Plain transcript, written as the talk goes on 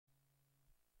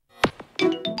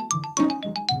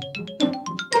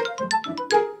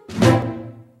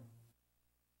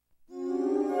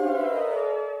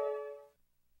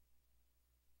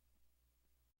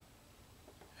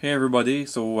Hey everybody,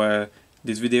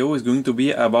 this video is going to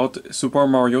be about Super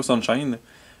Mario Sunshine,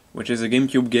 which is a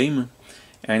GameCube game,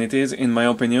 and it is, in my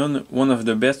opinion, one of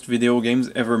the best video games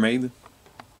ever made.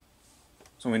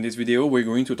 So in this video we're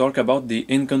going to talk about the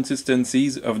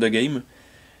inconsistencies of the game,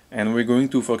 and we're going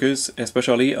to focus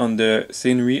especially on the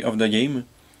scenery of the game.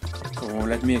 So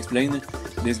let me explain.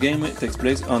 This game takes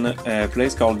place on a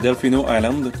place called Delfino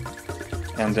Island,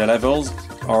 and the levels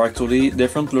are actually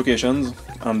different locations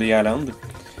on the island.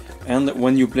 And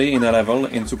when you play in a level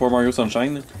in Super Mario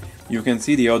Sunshine, you can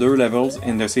see the other levels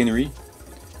in the scenery,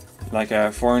 like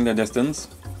far in the distance.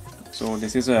 So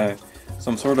this is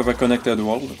some sort of a connected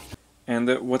world. And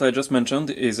what I just mentioned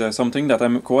is something that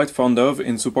I'm quite fond of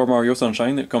in Super Mario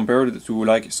Sunshine compared to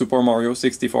like Super Mario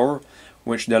 64,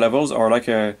 which the levels are like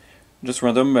just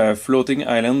random floating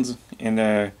islands in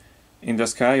the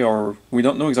sky, or we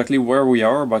don't know exactly where we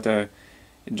are, but it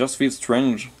just feels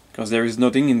strange because there is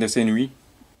nothing in the scenery.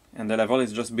 And the level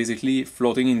is just basically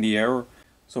floating in the air.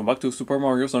 So back to Super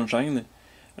Mario Sunshine,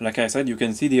 like I said, you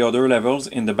can see the other levels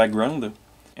in the background,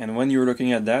 and when you're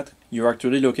looking at that, you're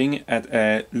actually looking at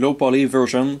a low poly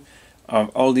version of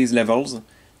all these levels,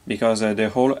 because the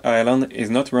whole island is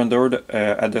not rendered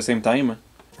at the same time.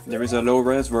 There is a low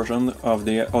res version of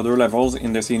the other levels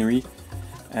in the scenery,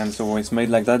 and so it's made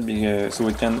like that so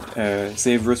it can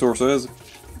save resources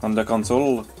on the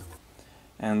console.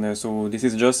 And so this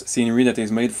is just scenery that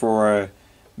is made for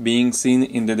being seen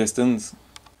in the distance.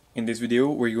 In this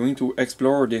video we're going to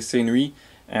explore this scenery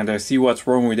and see what's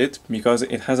wrong with it, because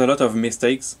it has a lot of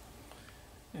mistakes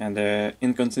and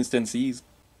inconsistencies.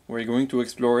 We're going to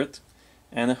explore it,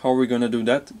 and how we're gonna do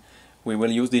that? We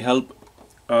will use the help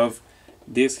of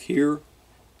this here.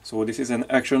 So this is an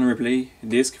action replay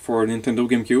disc for Nintendo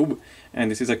GameCube, and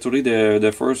this is actually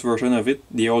the first version of it,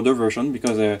 the older version,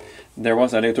 because there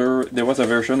was a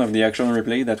version of the action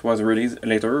replay that was released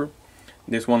later.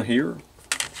 This one here,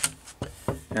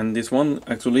 and this one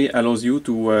actually allows you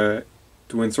to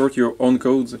insert your own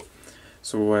codes.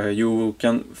 So you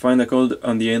can find a code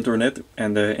on the internet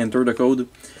and enter the code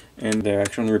in the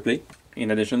action replay,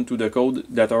 in addition to the code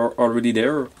that are already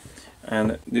there.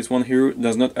 And this one here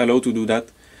does not allow to do that.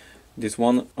 This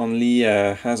one only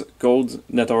has codes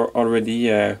that are already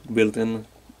built in.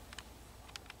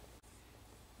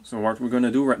 So what we're gonna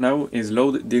do right now is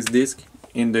load this disc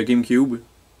in the GameCube.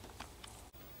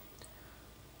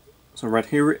 So right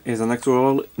here is an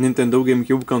actual Nintendo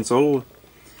GameCube console,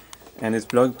 and it's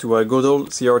plugged to a good old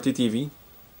CRT TV.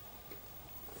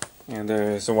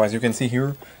 And so as you can see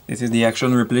here, this is the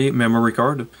action replay memory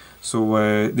card.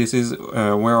 So this is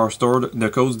where are stored the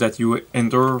codes that you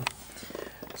enter.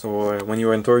 So when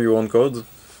you enter your own code,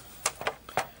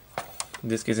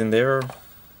 disk is in there.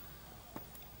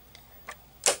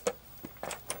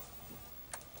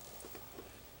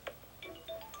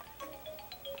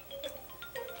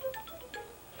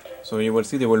 So you will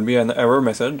see there will be an error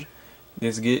message.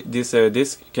 This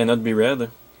disk cannot be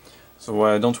read.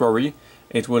 So don't worry,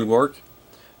 it will work.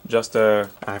 Just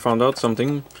I found out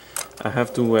something. I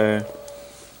have to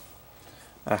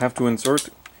insert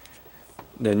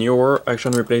the newer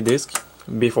action replay disc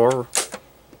before.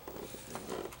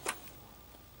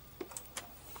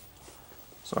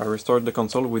 So I restart the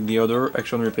console with the other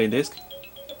action replay disc.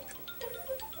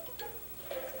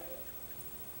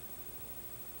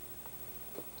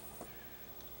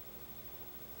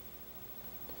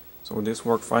 So this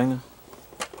worked fine.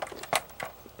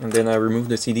 And then I remove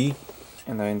the CD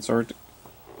and I insert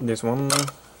this one.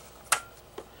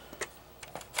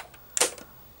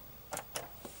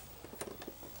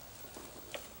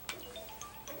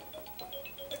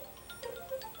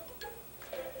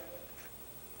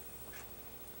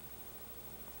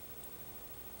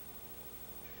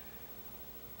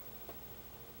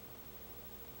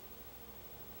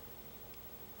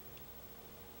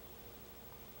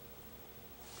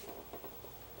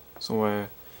 So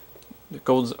the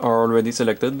codes are already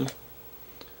selected.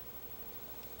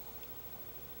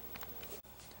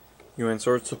 You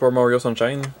insert Super Mario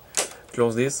Sunshine,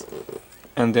 close this,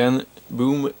 and then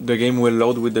boom, the game will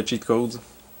load with the cheat codes.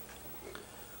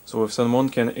 So if someone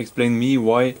can explain me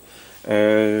why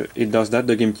it does that,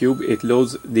 the GameCube, it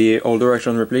loads the older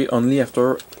action replay only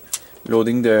after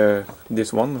loading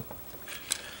this one.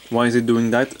 Why is it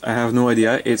doing that? I have no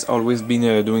idea. It's always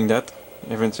been doing that.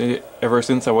 Ever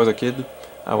since I was a kid,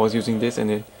 I was using this,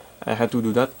 and I had to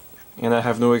do that, and I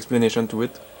have no explanation to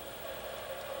it.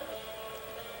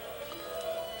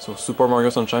 So Super Mario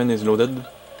Sunshine is loaded.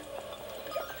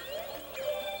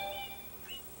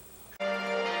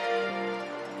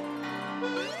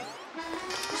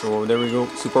 So there we go,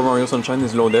 Super Mario Sunshine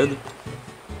is loaded,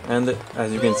 and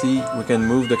as you can see, we can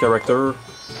move the character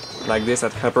like this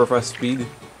at hyper fast speed.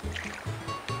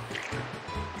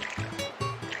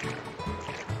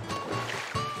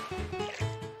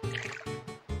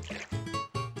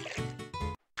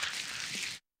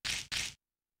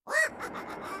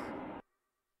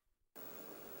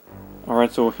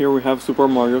 Alright, so here we have Super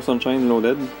Mario Sunshine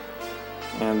loaded,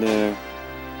 and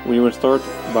we will start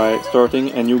by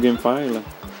starting a new game file.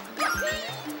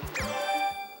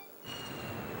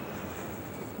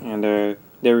 And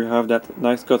there you have that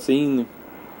nice cutscene.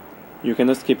 You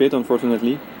cannot skip it,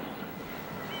 unfortunately,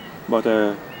 but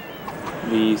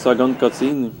the second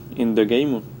cutscene in the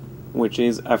game, which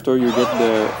is after you get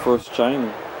the first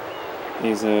shine,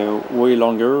 is way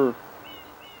longer.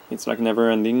 It's like never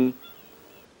ending.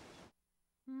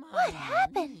 What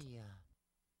happened?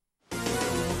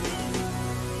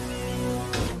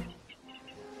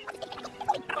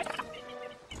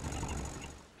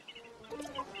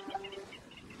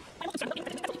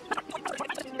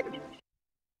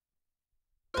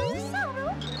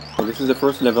 So this is the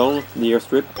first level, the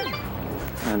airstrip,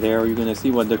 and there you're gonna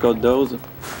see what the code does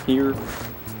here.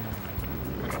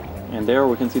 And there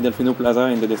we can see Delfino Plaza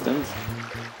in the distance.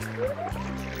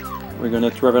 We're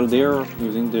gonna travel there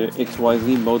using the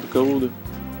XYZ mode code,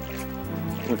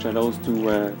 which allows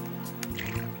to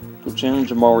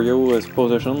change Mario's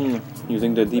position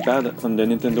using the D-pad on the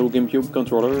Nintendo GameCube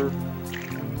controller.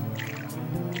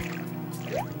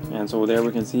 And so there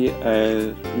we can see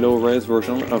a low-res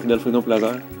version of Delfino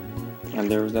Plaza, and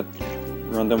there's that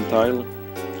random tile.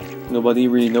 Nobody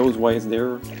really knows why it's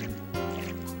there.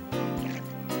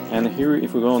 And here,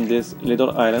 if we go on this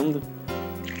little island,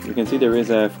 you can see there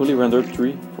is a fully rendered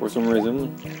tree for some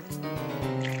reason.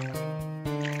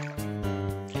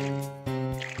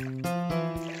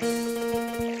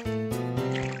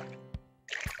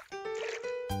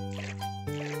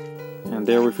 And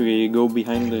there, if we go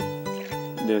behind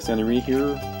the scenery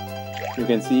here, you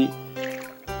can see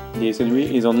the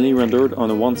scenery is only rendered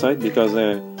on one side because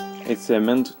it's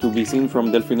meant to be seen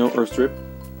from Delfino Airstrip.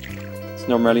 It's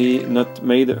normally not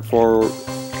made for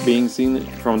being seen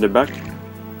from the back.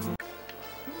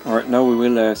 Alright, now we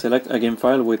will select a game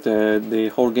file with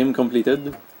the whole game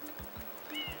completed.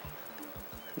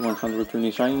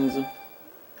 120 shines.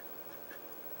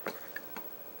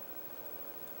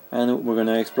 And we're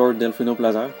gonna explore Delfino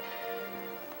Plaza.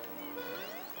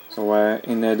 So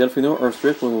in Delfino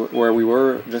Airstrip, where we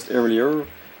were just earlier,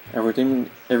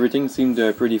 everything seemed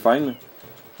pretty fine.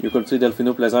 You could see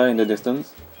Delfino Plaza in the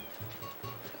distance.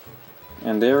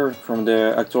 And there, from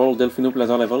the actual Delfino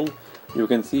Plaza level, you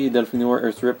can see Delfino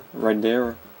Airstrip right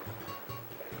there.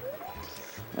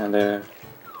 And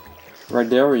right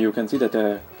there you can see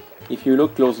that if you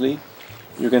look closely,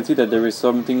 you can see that there is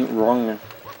something wrong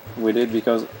with it,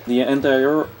 because the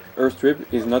entire airstrip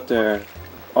is not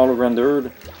all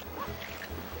rendered.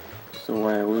 So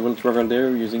we will travel there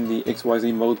using the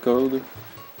XYZ mode code.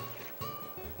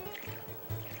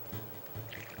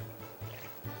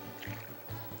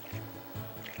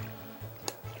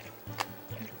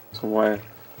 So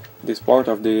this part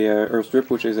of the airstrip,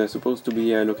 which is supposed to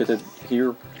be located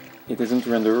here, it isn't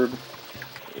rendered.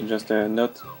 It just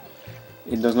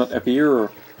it does not appear.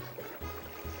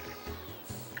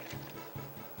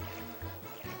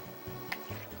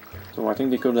 So I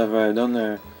think they could have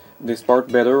done this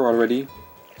part better already.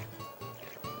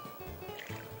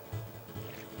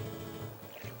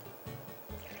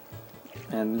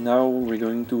 And now we're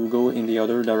going to go in the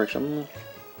other direction.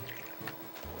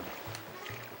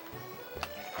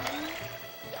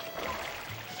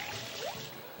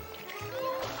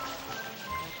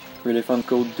 Really fun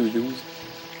code to use.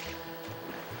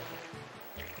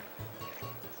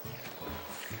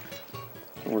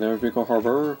 So there's Rico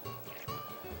Harbor.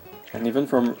 And even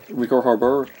from Rico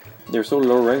Harbor, they're so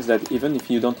low res that even if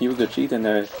you don't use the cheat and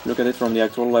look at it from the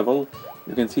actual level,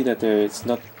 you can see that it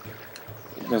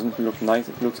doesn't look nice,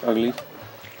 it looks ugly.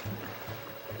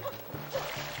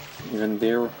 Even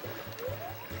there.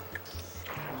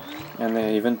 And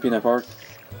even Pina Park.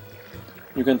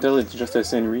 You can tell it's just a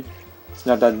scenery. It's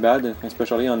not that bad,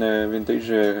 especially on a vintage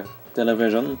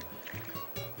television.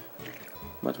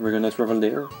 But we're gonna travel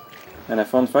there. And a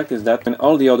fun fact is that in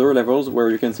all the other levels where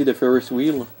you can see the Ferris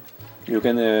wheel, you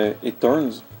can it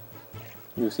turns.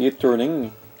 You see it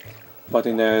turning. But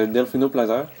in the Delfino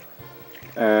Plaza,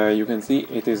 you can see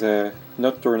it is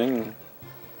not turning.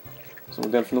 So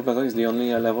Delfino Plaza is the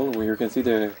only level where you can see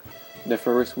the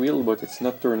Ferris wheel, but it's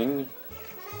not turning.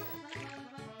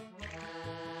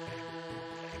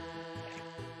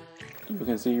 You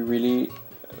can see really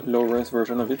low-res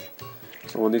version of it.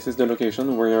 So this is the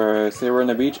location where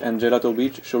Serena Beach and Gelato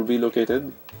Beach should be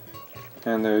located.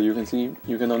 And you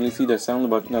can only see the sound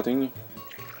but nothing.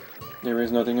 There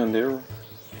is nothing on there.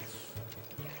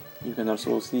 You can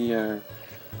also see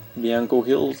Bianco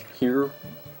Hills here.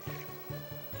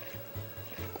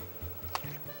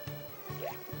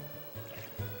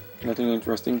 Nothing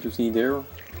interesting to see there.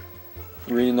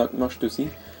 Really not much to see.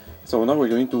 So now we're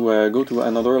going to go to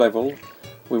another level.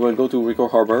 We will go to Rico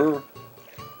Harbor.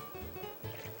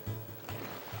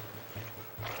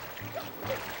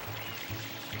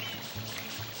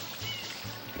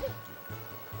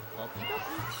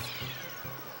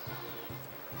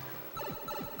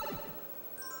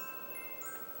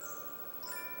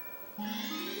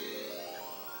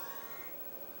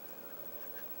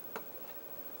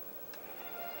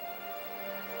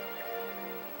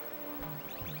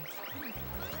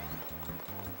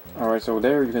 Alright, so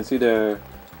there you can see the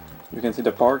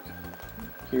park.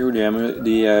 Here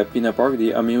the Pina Park,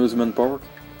 the amusement park,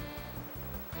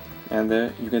 and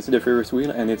you can see the Ferris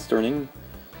wheel and it's turning.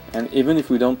 And even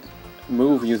if we don't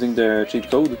move using the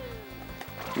cheat code,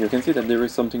 you can see that there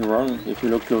is something wrong if you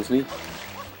look closely.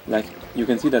 Like you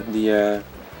can see that the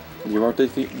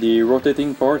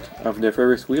rotating part of the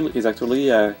Ferris wheel is actually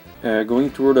going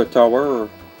through the tower.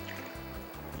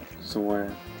 So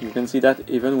you can see that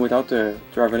even without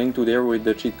traveling to there with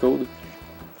the cheat code.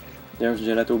 There's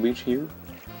Gelato Beach here.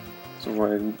 So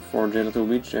for Gelato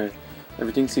Beach,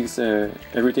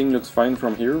 everything looks fine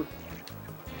from here.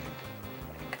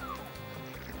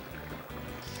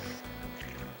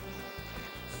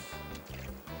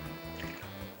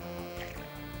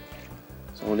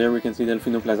 So there we can see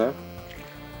Delfino Plaza.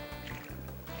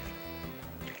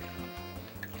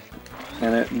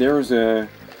 And there's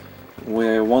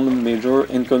one major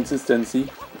inconsistency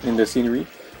in the scenery.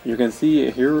 You can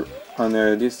see here on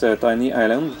this tiny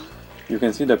island, you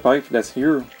can see the pipe that's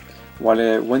here,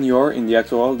 while when you are in the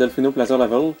actual Delfino Plaza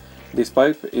level, this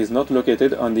pipe is not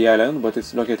located on the island, but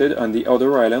it's located on the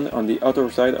other island, on the other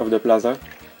side of the plaza.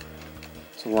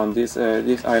 So on this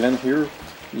island here,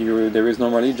 there is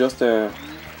normally just a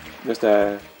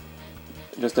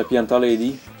Pianta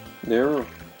lady there.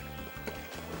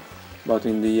 But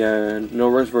in the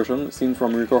lowest version, seen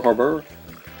from Rico Harbor,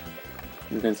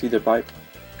 you can see the pipe.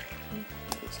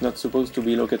 It's not supposed to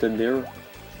be located there.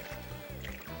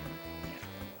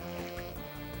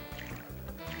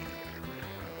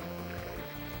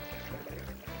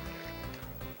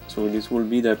 So this will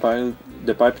be the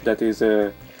pipe that is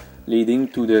leading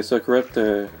to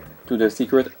the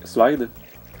secret slide,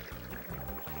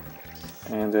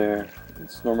 and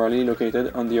it's normally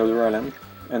located on the other island.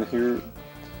 And here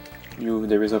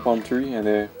there is a palm tree, and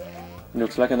it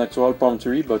looks like an actual palm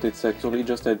tree, but it's actually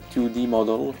just a 2D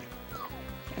model,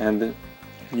 and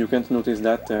you can't notice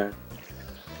that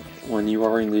when you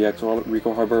are in the actual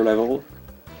Rico Harbor level.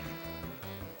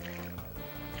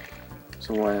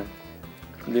 So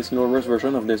this lowest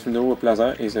version of Delfino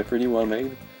Plaza is pretty well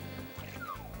made.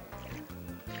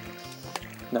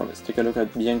 Now let's take a look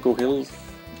at Bianco Hills.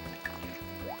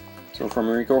 So from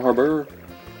Rico Harbor,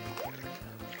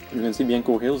 you can see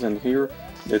Bianco Hills, and here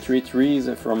the three trees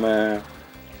from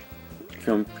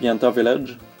Pianta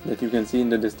Village that you can see in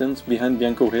the distance behind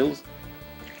Bianco Hills.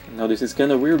 Now this is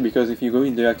kind of weird, because if you go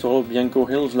in the actual Bianco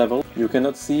Hills level, you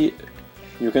cannot see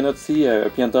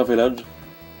Pianta Village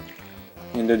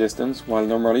in the distance, while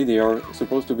normally they are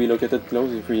supposed to be located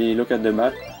close. If we look at the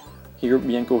map, here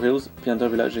Bianco Hills, Pianta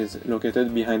Village is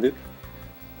located behind it.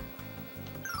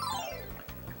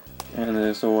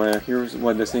 And so here's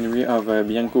what the scenery of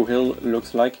Bianco Hill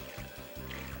looks like.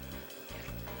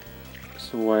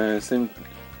 So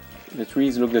the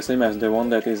trees look the same as the one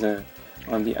that is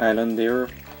on the island there.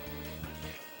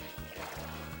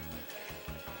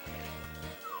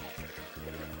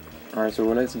 Alright, so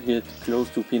let's get close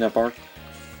to Pina Park.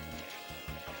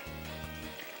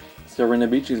 Serena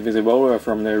Beach is visible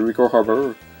from the Rico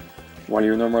Harbor, while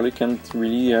you normally can't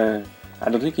really I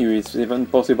don't think it's even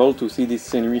possible to see this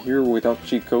scenery here without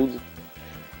cheat codes.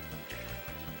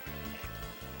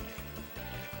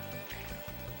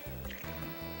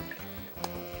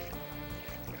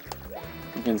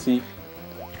 You can see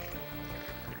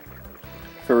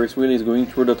Ferris wheel is going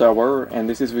through the tower, and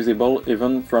this is visible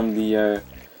even from the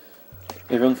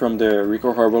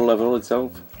Rico Harbor level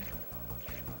itself.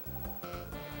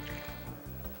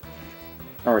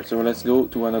 Alright, so let's go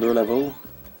to another level.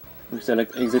 We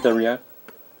select exit area.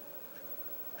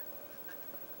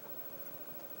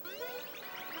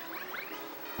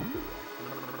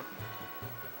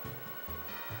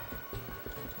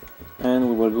 And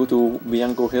we will go to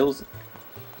Bianco Hills.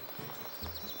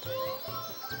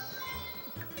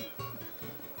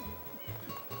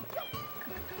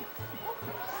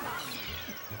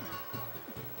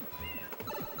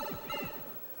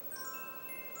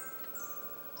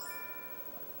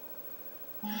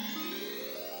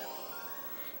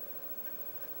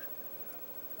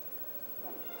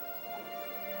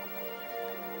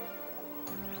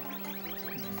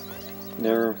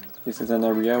 there, this is an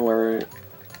area where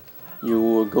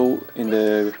you go in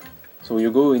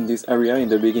this area in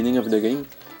the beginning of the game,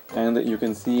 and you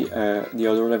can see the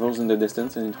other levels in the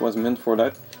distance, and it was meant for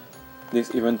that.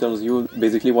 This even tells you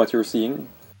basically what you're seeing.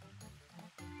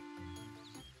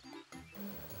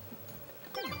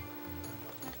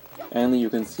 And you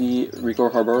can see Rico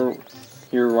Harbor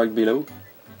here right below.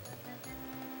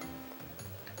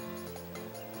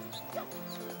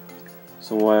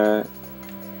 So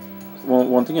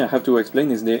one thing I have to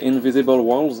explain is the invisible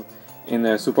walls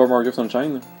in Super Mario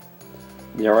Sunshine.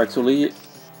 They are actually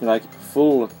like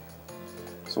full.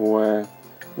 So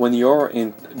when you're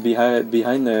behind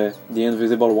the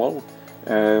invisible wall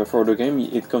for the game,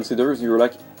 it considers you're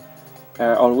like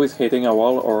always hitting a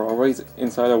wall or always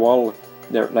inside a wall.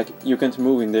 There, like you can't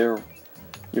move in there.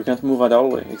 You can't move at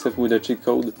all except with a cheat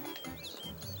code.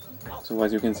 So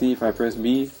as you can see, if I press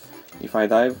B, if I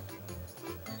dive,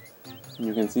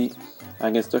 you can see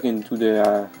I get stuck into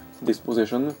this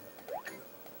position.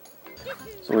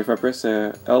 So if I press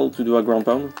L to do a ground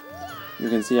pound, you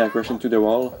can see I crash into the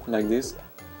wall like this.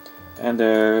 And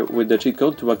with the cheat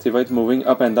code to activate moving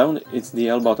up and down, it's the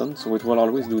L button, so it will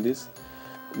always do this.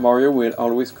 Mario will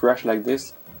always crash like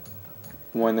this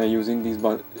when using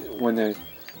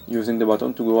the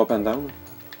button to go up and down.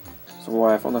 So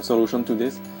I found a solution to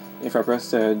this. If I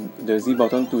press the Z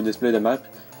button to display the map,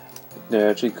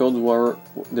 the cheat code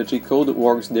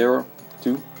works there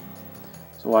too.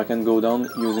 So I can go down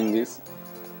using this.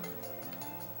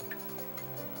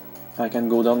 I can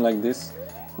go down like this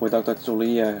without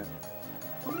actually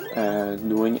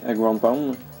doing a ground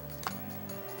pound.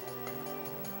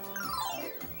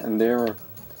 And there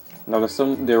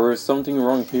is something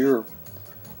wrong here.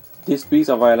 This piece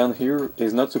of island here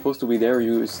is not supposed to be there.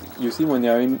 You see when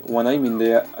I'm in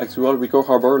the actual Rico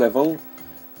Harbor level,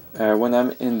 when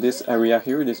I'm in this area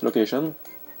here, this location,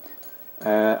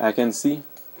 I can see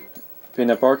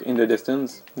Pinna Park in the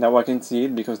distance. Now I can see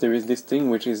it because there is this thing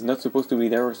which is not supposed to be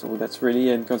there, so that's really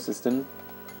inconsistent.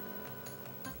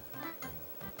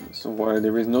 So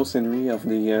there is no scenery of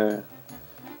the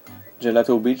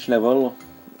Gelato Beach level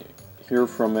here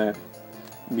from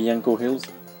Bianco Hills.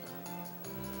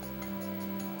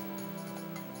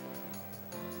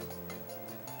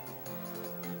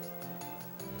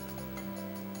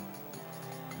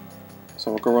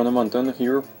 So Corona Mountain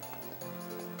here,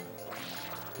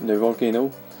 the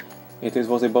volcano, it is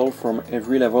visible from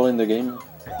every level in the game,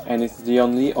 and it's the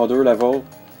only other level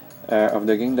of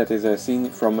the game that is seen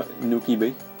from Nuki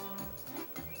Bay.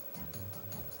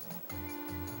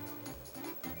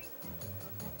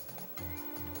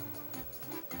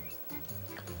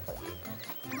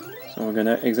 So we're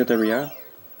gonna exit area,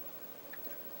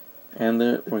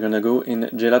 and we're gonna go in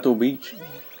Gelato Beach.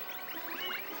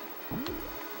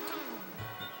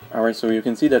 Alright, so you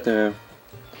can see that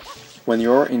when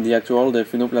you're in the actual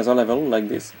Delfino Plaza level like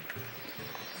this,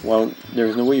 well,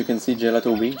 there's no way you can see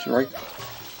Gelato Beach, right?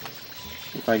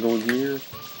 If I go here,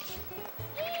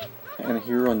 and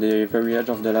here on the very edge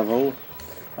of the level,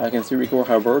 I can see Rico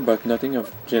Harbor, but nothing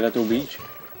of Gelato Beach.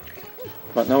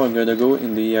 But now I'm gonna go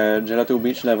in the Gelato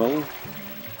Beach level,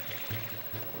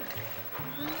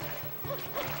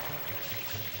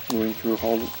 going through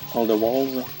all the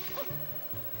walls.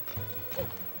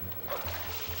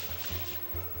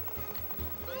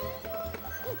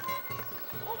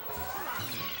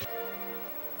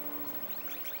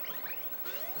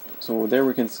 So there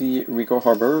we can see Rico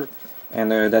Harbor,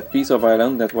 and that piece of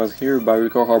island that was here by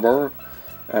Rico Harbor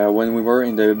when we were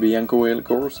in the Bianco Hill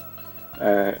course,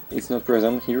 it's not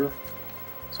present here.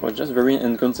 So it's just very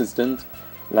inconsistent.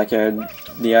 Like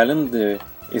the island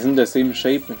isn't the same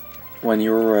shape when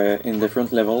you're in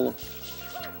different level.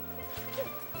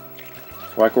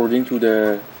 So according to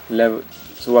the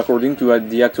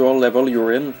actual level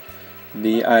you're in,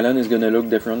 the island is gonna look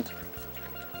different.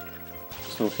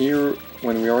 So here,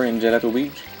 when we are in Gelato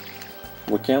Beach,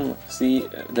 we can see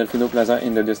Delfino Plaza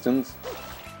in the distance.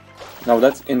 Now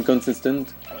that's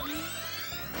inconsistent,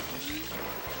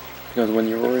 because when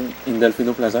you're in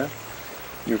Delfino Plaza,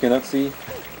 you cannot see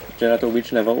Gelato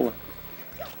Beach level.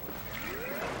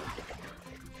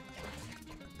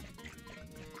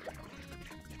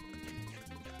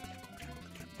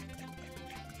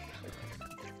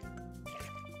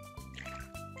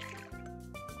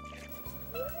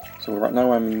 So right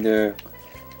now I'm in the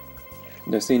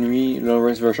scenery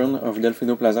low-res version of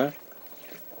Delfino Plaza.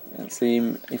 And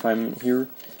same if I'm here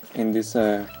in this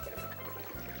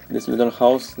this little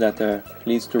house that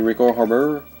leads to Rico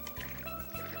Harbor.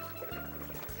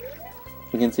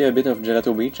 We can see a bit of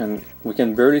Gelato Beach, and we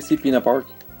can barely see Pinna Park.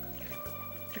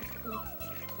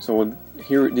 So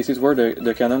here, this is where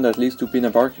the cannon that leads to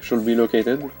Peanut Park should be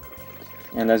located.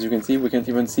 And as you can see, we can't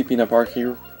even see Peanut Park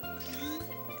here.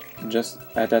 Just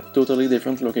at a totally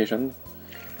different location.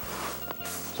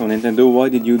 So Nintendo, why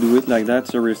did you do it like that?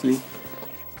 Seriously?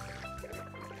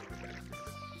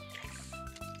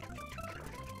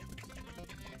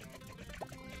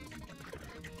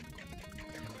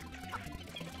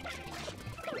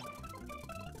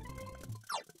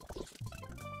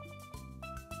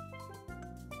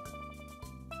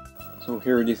 So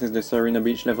here, this is the Serena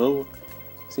Beach level,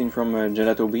 seen from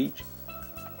Gelato Beach.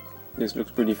 This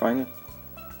looks pretty fine.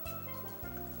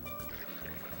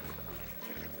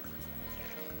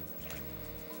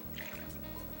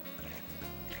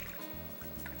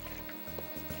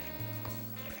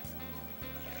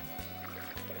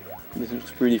 This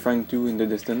looks pretty fine too in the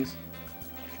distance.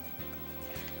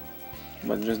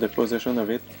 But just the position of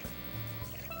it,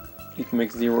 it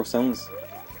makes zero sense.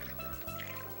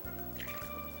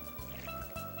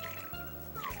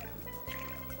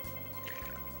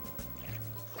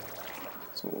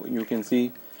 So you can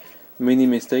see many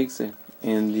mistakes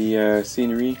in the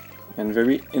scenery and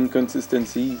very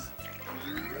inconsistencies.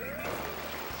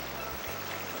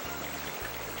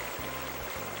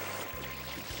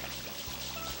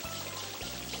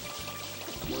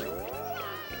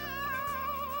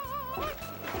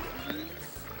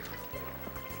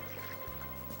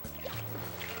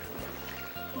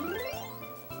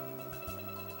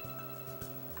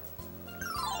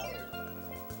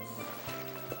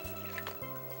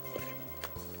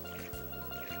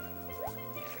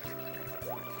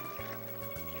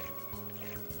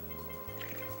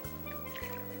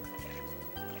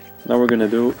 Now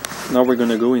we're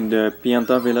gonna go in the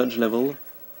Pianta village level.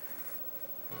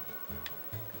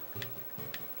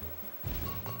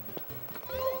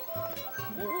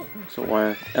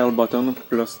 So L button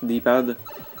plus D-pad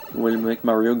will make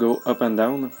Mario go up and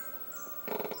down.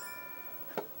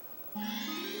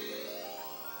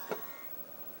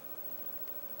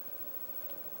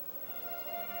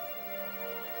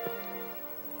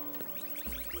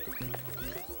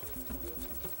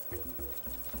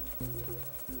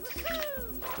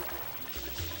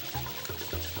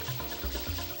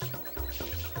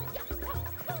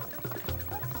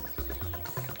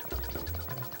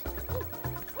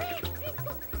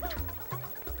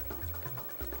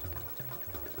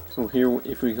 So here,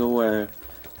 if we go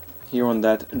here on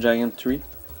that giant tree,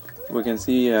 we can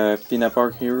see Peanut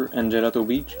Park here and Gelato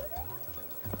Beach,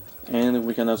 and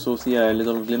we can also see a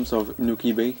little glimpse of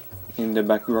Nuki Bay in the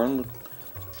background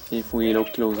if we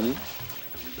look closely.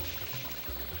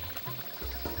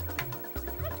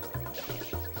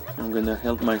 I'm gonna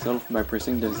help myself by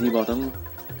pressing the Z button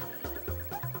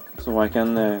so I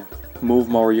can move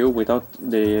Mario without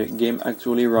the game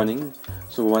actually running.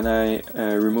 So when I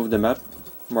remove the map,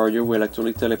 Mario will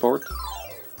actually teleport.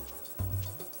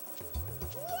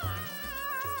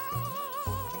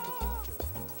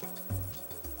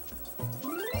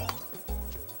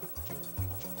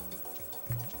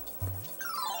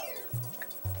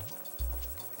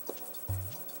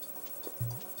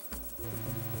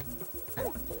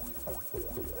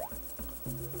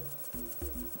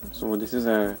 So this is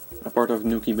a part of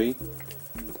Nuki Bay,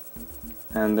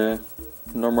 and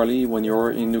normally when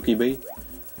you're in Nuki Bay,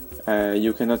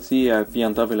 you cannot see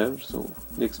Pianta village, so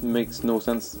this makes no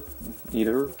sense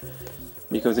either,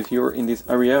 because if you're in this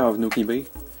area of Nuki Bay,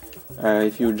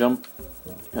 if you jump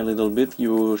a little bit,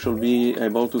 you should be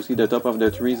able to see the top of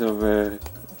the trees of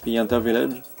Pianta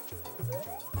village.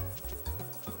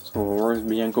 So where's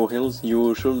Bianco Hills,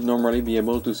 you should normally be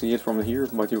able to see it from here,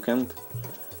 but you can't.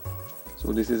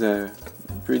 So this is a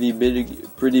pretty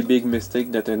big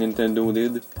mistake that Nintendo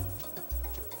did.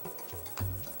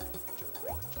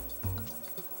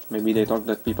 Maybe they thought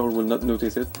that people will not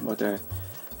notice it, but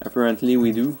apparently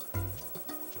we do.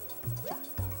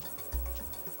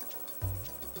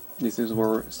 This is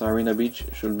where Serena Beach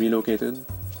should be located.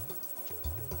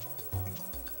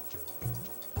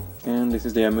 And this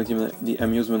is the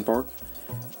amusement park.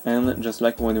 And just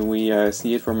like when we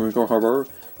see it from Rico Harbor,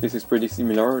 this is pretty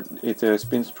similar. It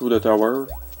spins through the tower.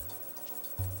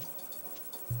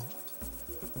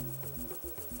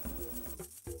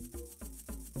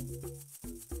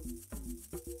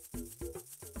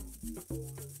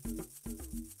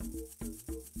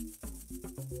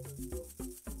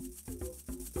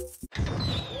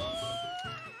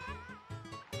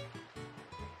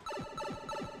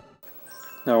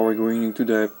 Now we're going into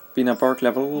the Peanut Park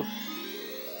level.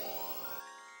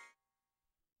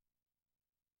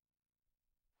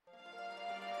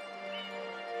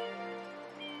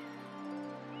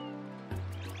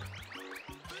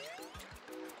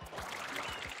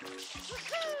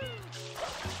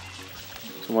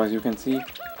 So as you can see,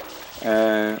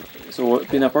 so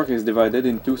Pina Park is divided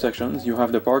in two sections. You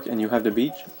have the park and you have the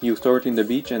beach. You start in the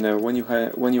beach, and when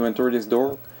you enter this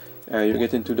door, you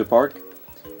get into the park.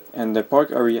 And the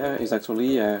park area is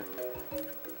actually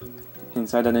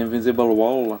inside an invisible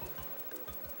wall,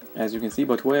 as you can see.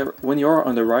 But when you are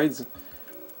on the rides,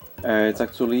 it's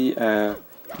actually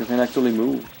you can actually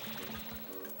move.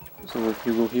 So if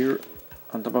you go here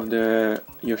on top of the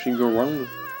Yoshi Go Round,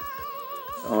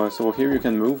 so here you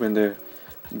can move, and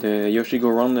the Yoshi Go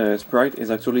Round sprite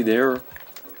is actually there.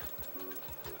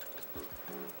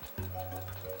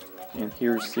 And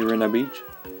here's Sirena Beach.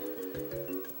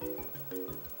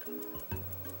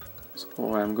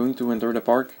 So I'm going to enter the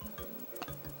park.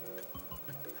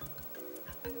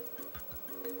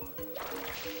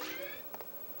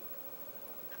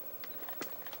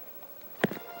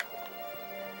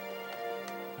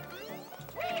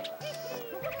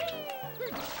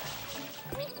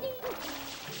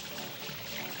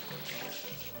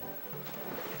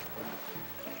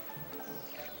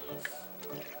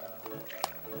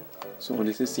 So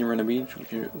this is Sirena Beach,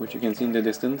 which you can see in the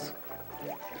distance,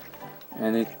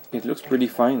 and it looks pretty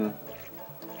fine.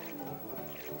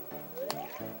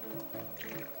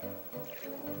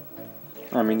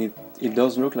 I mean, it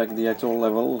does look like the actual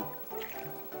level,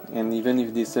 and even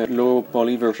if this low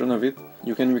poly version of it,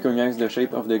 you can recognize the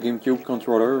shape of the GameCube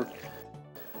controller.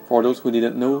 For those who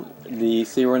didn't know, the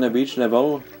Sirena Beach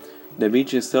level, the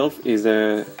beach itself is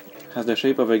has the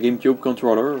shape of a GameCube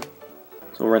controller.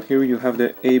 So right here you have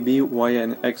the A, B, Y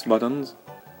and X buttons,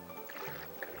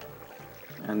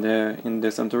 and in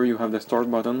the center you have the start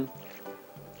button,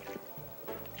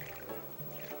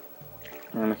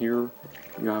 and here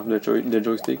you have the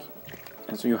joystick,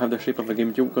 and so you have the shape of a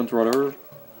GameCube controller,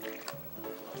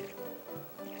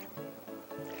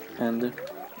 and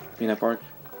Pina Park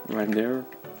right there,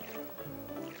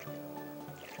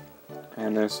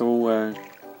 and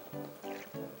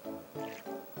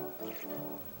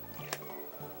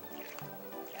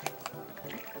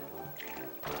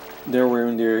there we're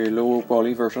in the low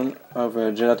poly version of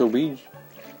Gelato Beach,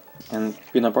 and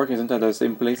Pina Park isn't at the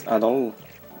same place at all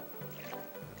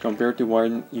compared to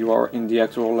when you are in the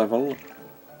actual level.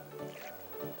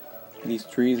 These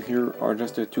trees here are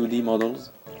just 2D models,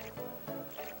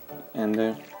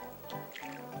 and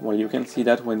well, you can see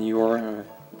that when you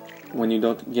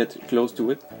don't get close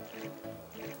to it.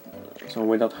 So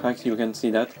without hacks you can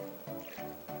see that.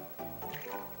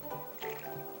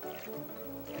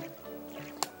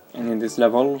 And in this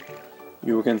level,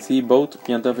 you can see both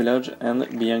Pianta Village and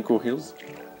Bianco Hills.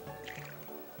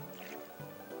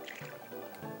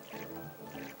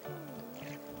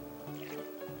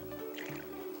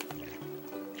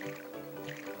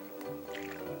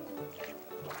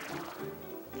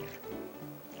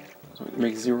 So it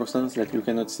makes zero sense that you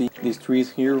cannot see these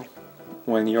trees here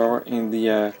when you are in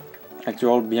the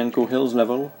actual Bianco Hills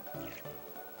level.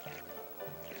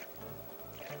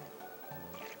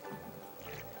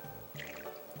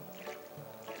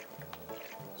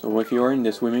 So if you are in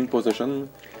the swimming position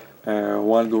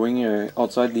while going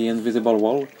outside the invisible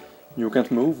wall, you can't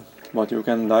move, but you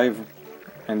can dive,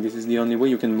 and this is the only way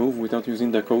you can move without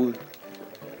using the code.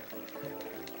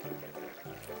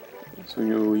 So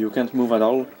you can't move at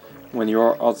all when you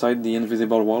are outside the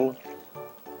invisible wall.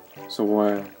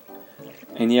 So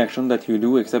any action that you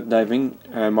do except diving,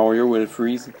 Mario will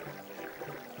freeze.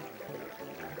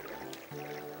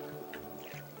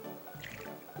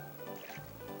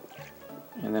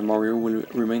 And then Mario will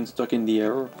remain stuck in the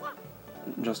air,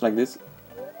 just like this.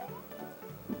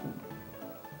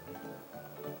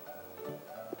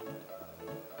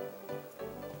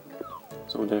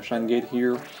 So the shine gate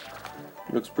here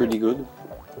looks pretty good.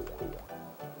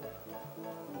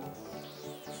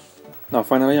 Now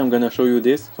finally I'm gonna show you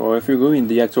this. So if you go in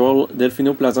the actual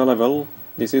Delfino Plaza level,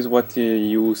 this is what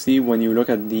you see when you look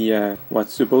at the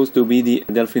what's supposed to be the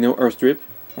Delfino airstrip.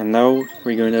 And now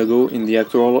we're gonna go in the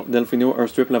actual Delfino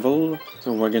airstrip level.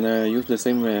 So we're gonna use the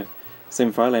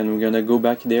same file, and we're gonna go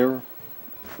back there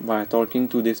by talking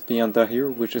to this Pianta here,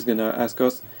 which is gonna ask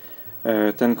us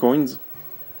 10 coins.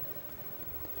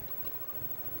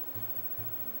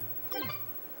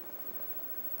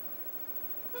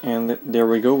 And there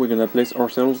we go, we're gonna place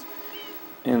ourselves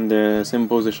in the same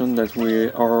position that we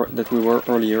were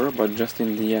earlier, but just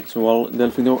in the actual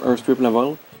Delfino airstrip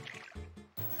level.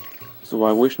 So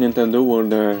I wish Nintendo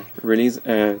would release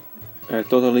a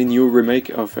totally new remake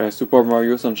of Super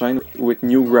Mario Sunshine with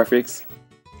new graphics,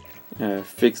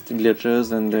 fixed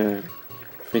glitches and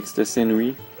fixed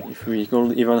scenery. If we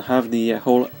could even have the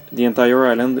entire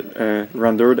island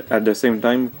rendered at the same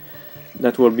time,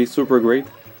 that would be super great.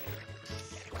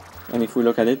 and if we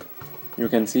look at it, you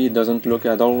can see it doesn't look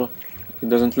at all. It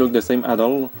doesn't look the same at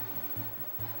all.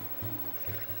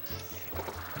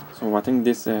 So I think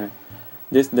this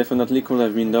definitely could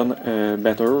have been done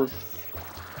better.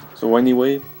 So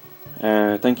anyway,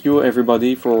 thank you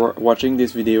everybody for watching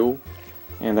this video,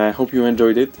 and I hope you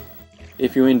enjoyed it.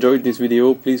 If you enjoyed this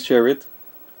video, please share it,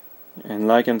 and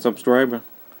like and subscribe,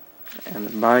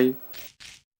 and bye.